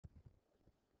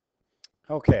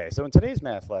Okay, so in today's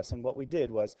math lesson, what we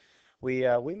did was we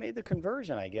made the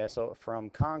conversion, I guess, from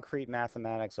concrete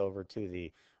mathematics over to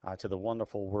the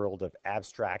wonderful world of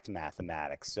abstract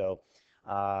mathematics. So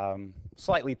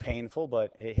slightly painful,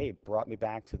 but hey, it brought me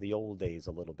back to the old days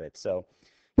a little bit. So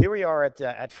here we are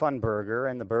at Fun Burger,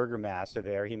 and the burger master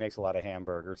there, he makes a lot of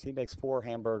hamburgers. He makes 4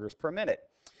 hamburgers per minute.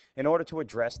 In order to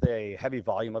address the heavy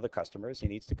volume of the customers, he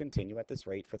needs to continue at this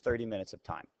rate for 30 minutes of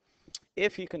time.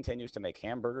 If he continues to make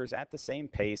hamburgers at the same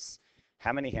pace,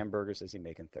 how many hamburgers does he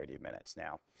make in 30 minutes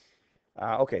now?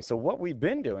 Okay, so what we've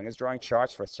been doing is drawing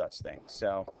charts for such things.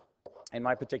 So in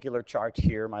my particular chart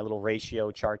here, my little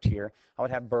ratio chart here, I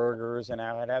would have burgers and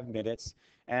I would have minutes.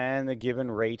 And the given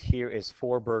rate here is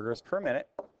 4 burgers per minute.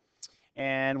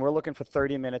 And we're looking for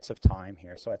 30 minutes of time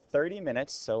here. So at 30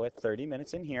 minutes,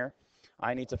 in here,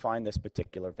 I need to find this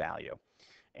particular value.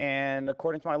 And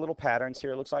according to my little patterns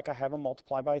here, it looks like I have them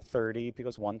multiply by 30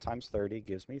 because 1 times 30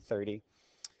 gives me 30.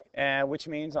 Which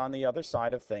means on the other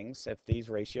side of things, if these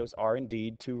ratios are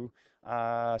indeed to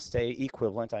stay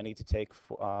equivalent, I need to take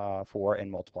 4 and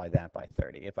multiply that by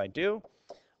 30. If I do,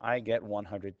 I get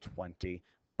 120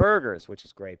 burgers, which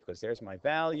is great because there's my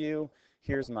value,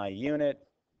 here's my unit,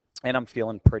 and I'm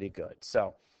feeling pretty good.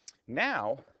 So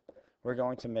now we're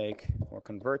going to make or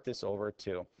convert this over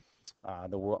to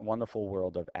the wonderful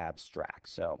world of abstract.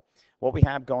 So what we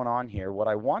have going on here, what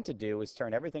I want to do is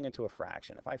turn everything into a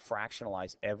fraction. If I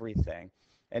fractionalize everything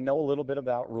and know a little bit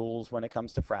about rules when it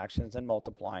comes to fractions and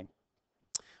multiplying,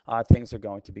 things are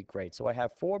going to be great. So I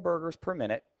have 4 burgers per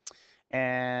minute.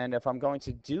 And if I'm going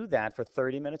to do that for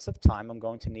 30 minutes of time, I'm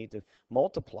going to need to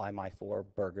multiply my 4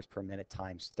 burgers per minute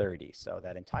times 30. So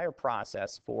that entire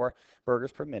process, 4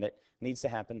 burgers per minute, needs to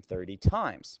happen 30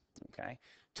 times. Okay,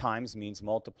 times means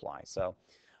multiply. So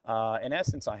in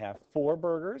essence, I have 4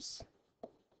 burgers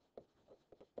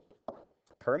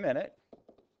per minute,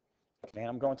 and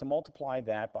I'm going to multiply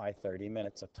that by 30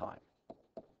 minutes of time.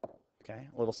 Okay,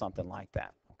 a little something like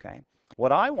that. Okay.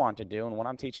 What I want to do, and what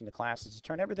I'm teaching the class, is to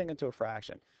turn everything into a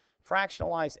fraction.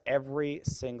 Fractionalize every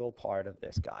single part of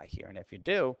this guy here. And if you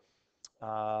do,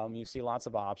 you see lots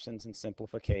of options and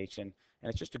simplification, and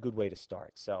it's just a good way to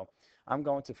start. So I'm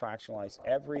going to fractionalize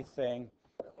everything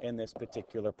in this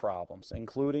particular problem,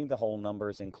 including the whole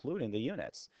numbers, including the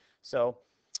units. So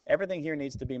everything here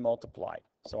needs to be multiplied.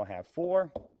 So I have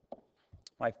 4.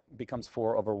 Becomes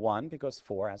 4 over 1 because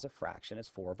 4 as a fraction is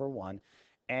 4 over 1.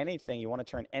 Anything, you want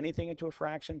to turn anything into a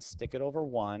fraction, stick it over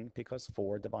 1 because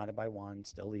 4 divided by 1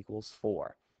 still equals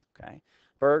 4. Okay.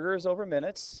 Burgers over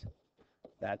minutes,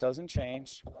 that doesn't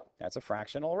change. That's a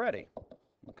fraction already.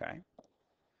 Okay.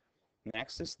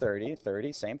 Next is 30.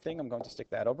 30, same thing. I'm going to stick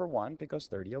that over 1 because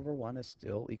 30 over 1 is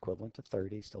still equivalent to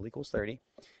 30, still equals 30.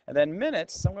 And then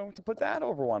minutes, I'm going to put that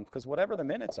over 1 because whatever the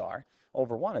minutes are,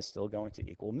 over 1 is still going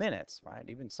to equal minutes, right?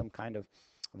 Even some kind of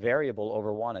variable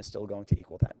over 1 is still going to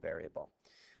equal that variable.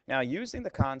 Now, using the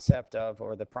concept of,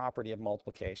 or the property of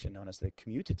multiplication known as the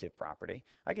commutative property,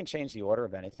 I can change the order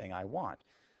of anything I want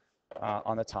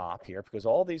on the top here because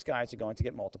all these guys are going to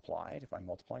get multiplied. If I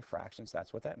multiply fractions,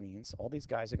 that's what that means. All these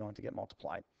guys are going to get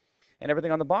multiplied. And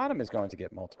everything on the bottom is going to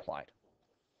get multiplied.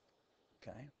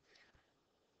 Okay.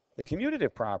 The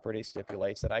commutative property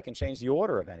stipulates that I can change the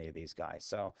order of any of these guys.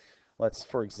 So let's,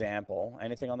 for example,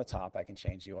 anything on the top, I can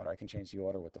change the order. I can change the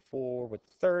order with the 4, with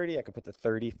the 30. I could put the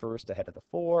 30 first ahead of the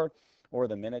 4, or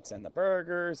the minutes and the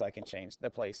burgers. I can change the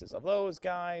places of those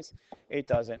guys. It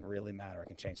doesn't really matter. I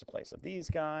can change the place of these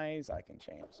guys. I can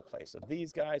change the place of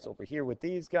these guys over here with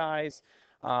these guys.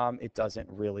 It doesn't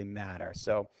really matter.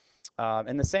 So,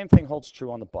 and the same thing holds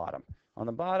true on the bottom. On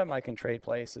the bottom, I can trade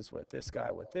places with this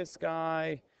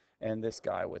guy, and this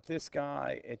guy with this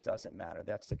guy. It doesn't matter.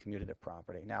 That's the commutative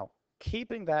property. Now,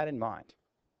 keeping that in mind,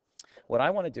 what I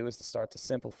want to do is to start to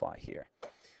simplify here.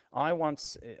 I want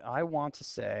to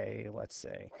say, let's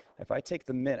say, if I take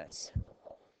the minutes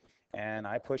and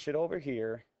I push it over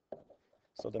here,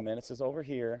 so the minutes is over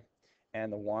here,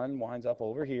 and the 1 winds up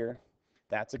over here,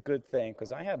 that's a good thing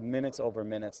because I have minutes over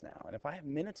minutes now. And if I have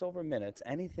minutes over minutes,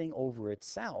 anything over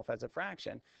itself as a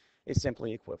fraction is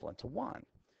simply equivalent to 1,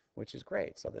 which is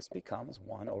great. So this becomes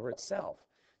 1 over itself.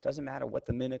 Doesn't matter what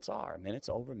the minutes are. Minutes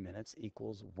over minutes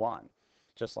equals 1.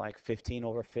 Just like 15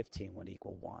 over 15 would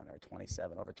equal 1, or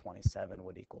 27 over 27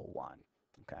 would equal 1.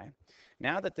 Okay.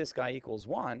 Now that this guy equals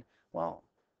 1, well,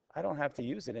 I don't have to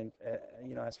use it in,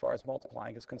 as far as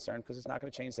multiplying is concerned because it's not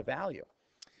going to change the value.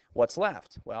 What's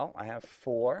left? Well, I have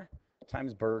 4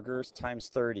 times burgers times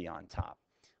 30 on top.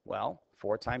 Well,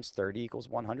 4 times 30 equals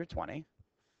 120.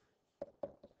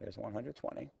 There's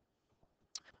 120.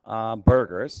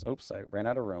 Burgers. Oops, I ran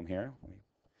out of room here. Let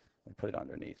me put it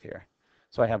underneath here.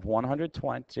 So I have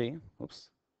 120, oops,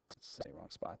 let's see, wrong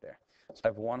spot there. So I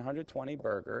have 120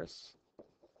 burgers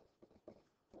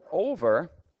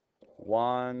over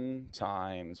 1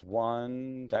 times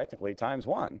 1, technically times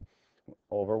 1,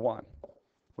 over 1,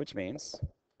 which means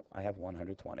I have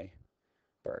 120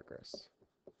 burgers.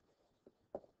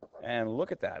 And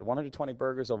look at that, 120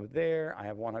 burgers over there. I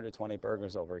have 120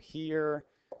 burgers over here.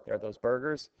 There are those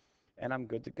burgers, and I'm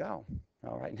good to go.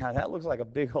 All right, now that looks like a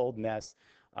big old mess,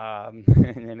 and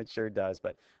it sure does,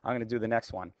 but I'm going to do the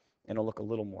next one, and it'll look a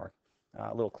little more,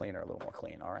 a little cleaner, a little more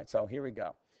clean. All right, so here we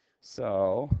go.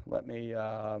 So let me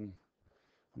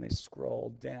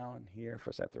scroll down here.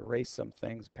 First, I have to erase some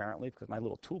things, apparently, because my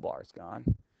little toolbar is gone.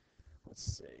 Let's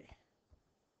see.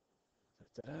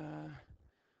 Let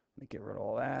me get rid of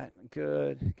all that.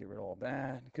 Good. Get rid of all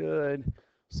that. Good.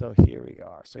 So here we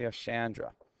are. So we have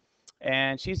Chandra.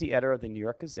 And she's the editor of the New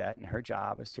York Gazette, and her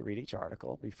job is to read each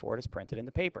article before it is printed in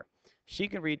the paper. She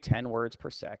can read 10 words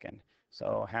per second.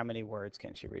 So how many words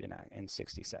can she read in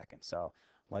 60 seconds? So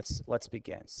let's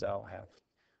begin. So I have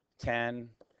 10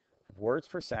 words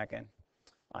per second.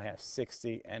 I have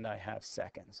 60, and I have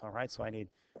seconds. All right, so I need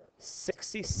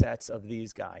 60 sets of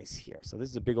these guys here. So this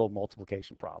is a big old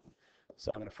multiplication problem. So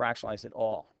I'm going to fractionalize it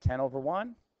all. 10 over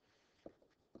 1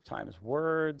 times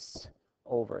words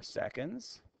over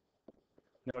seconds.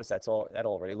 Notice that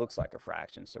already looks like a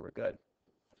fraction, so we're good.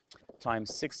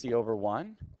 Times 60 over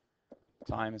 1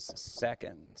 times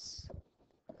seconds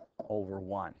over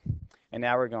 1. And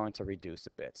now we're going to reduce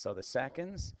a bit. So the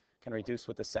seconds can reduce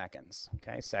with the seconds.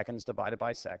 Okay, seconds divided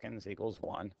by seconds equals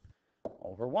 1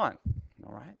 over 1.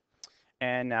 All right.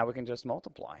 And now we can just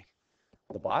multiply.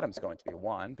 The bottom's going to be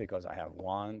 1 because I have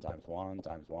 1 times 1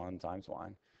 times 1 times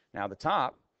 1. Now the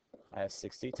top, I have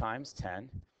 60 times 10.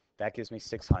 That gives me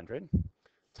 600.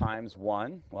 Times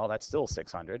 1, well, that's still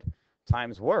 600.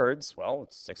 Times words, well,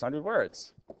 it's 600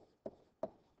 words.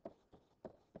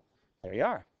 There you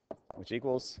are, which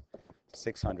equals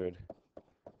 600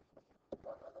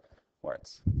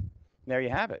 words. There you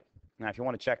have it. Now, if you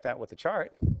want to check that with the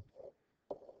chart,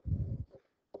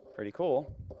 pretty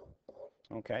cool.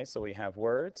 Okay, so we have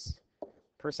words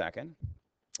per second,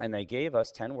 and they gave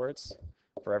us 10 words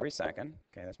for every second.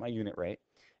 Okay, that's my unit rate.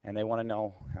 And they want to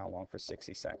know how long for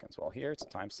 60 seconds. Well, here it's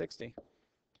times 60.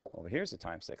 Over here's a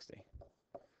times 60.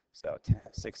 So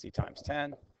 60 times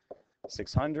 10,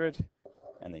 600,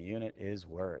 and the unit is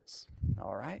words.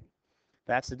 All right,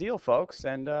 that's the deal, folks.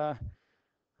 And all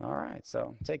right,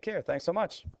 so take care. Thanks so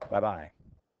much. Bye-bye.